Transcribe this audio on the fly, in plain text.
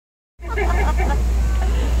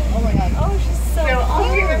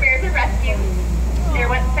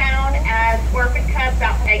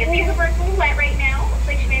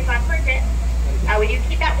do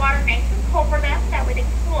keep that water nice and cold for them. That way they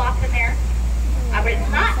can cool off in there. But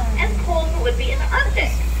it's not as cold as it would be in the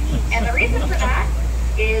Arctic. And the reason for that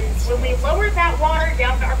is when we lower that water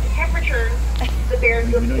down to Arctic temperatures, the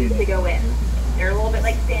bears refuse to go in. They're a little bit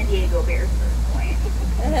like San Diego bears at this point.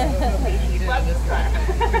 She loves the sun.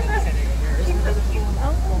 She's so cute.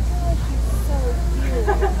 Oh my gosh, she's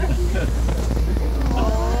so cute.